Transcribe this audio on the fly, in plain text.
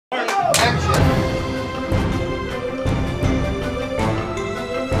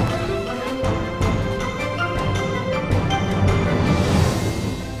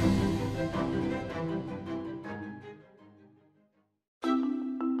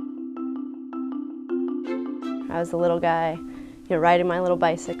I was a little guy, riding my little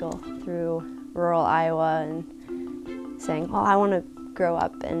bicycle through rural Iowa and saying, well, I want to grow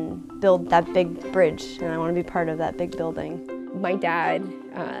up and build that big bridge, and I want to be part of that big building. My dad,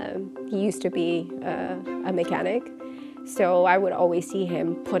 he used to be a mechanic, so I would always see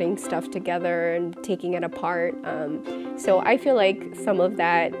him putting stuff together and taking it apart. So I feel like some of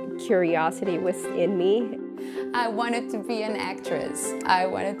that curiosity was in me. I wanted to be an actress. I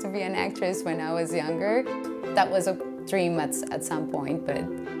wanted to be an actress when I was younger. That was a dream at some point, but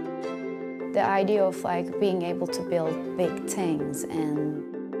the idea of being able to build big things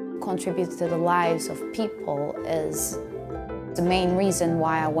and contribute to the lives of people is the main reason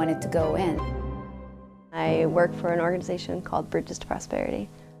why I wanted to go in. I work for an organization called Bridges to Prosperity.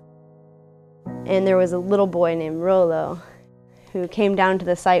 And there was a little boy named Rolo who came down to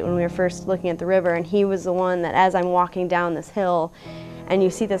the site when we were first looking at the river, and he was the one that, as I'm walking down this hill, and you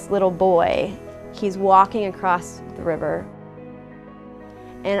see this little boy, he's walking across the river.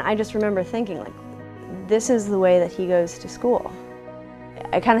 And I just remember thinking, this is the way that he goes to school.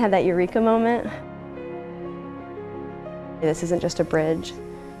 I kind of had that eureka moment. This isn't just a bridge.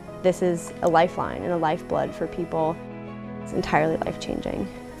 This is a lifeline and a lifeblood for people. It's entirely life-changing.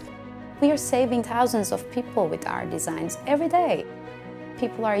 We are saving thousands of people with our designs every day.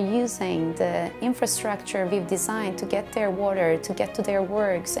 People are using the infrastructure we've designed to get their water, to get to their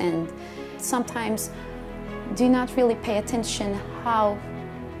works, and sometimes do not really pay attention how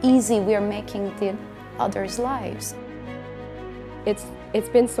easy we are making the others' lives. It's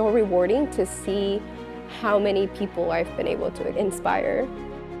been so rewarding to see how many people I've been able to inspire.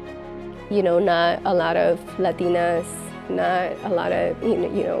 Not a lot of Latinas, not a lot of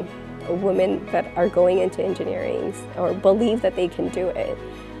women that are going into engineering or believe that they can do it,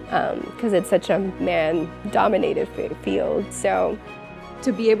 because it's such a man-dominated field. So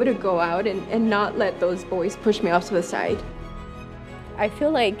to be able to go out and not let those boys push me off to the side. I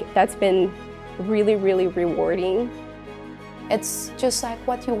feel like that's been really, really rewarding. It's just like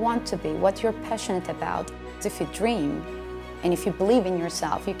what you want to be, what you're passionate about. If you dream and if you believe in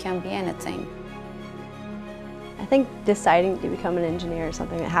yourself, you can be anything. I think deciding to become an engineer is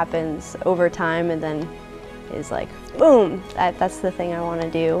something that happens over time and then is like, boom, that's the thing I want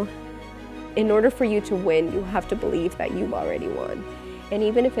to do. In order for you to win, you have to believe that you've already won. And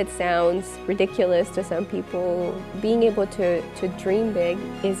even if it sounds ridiculous to some people, being able to dream big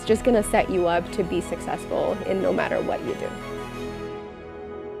is just going to set you up to be successful in no matter what you do.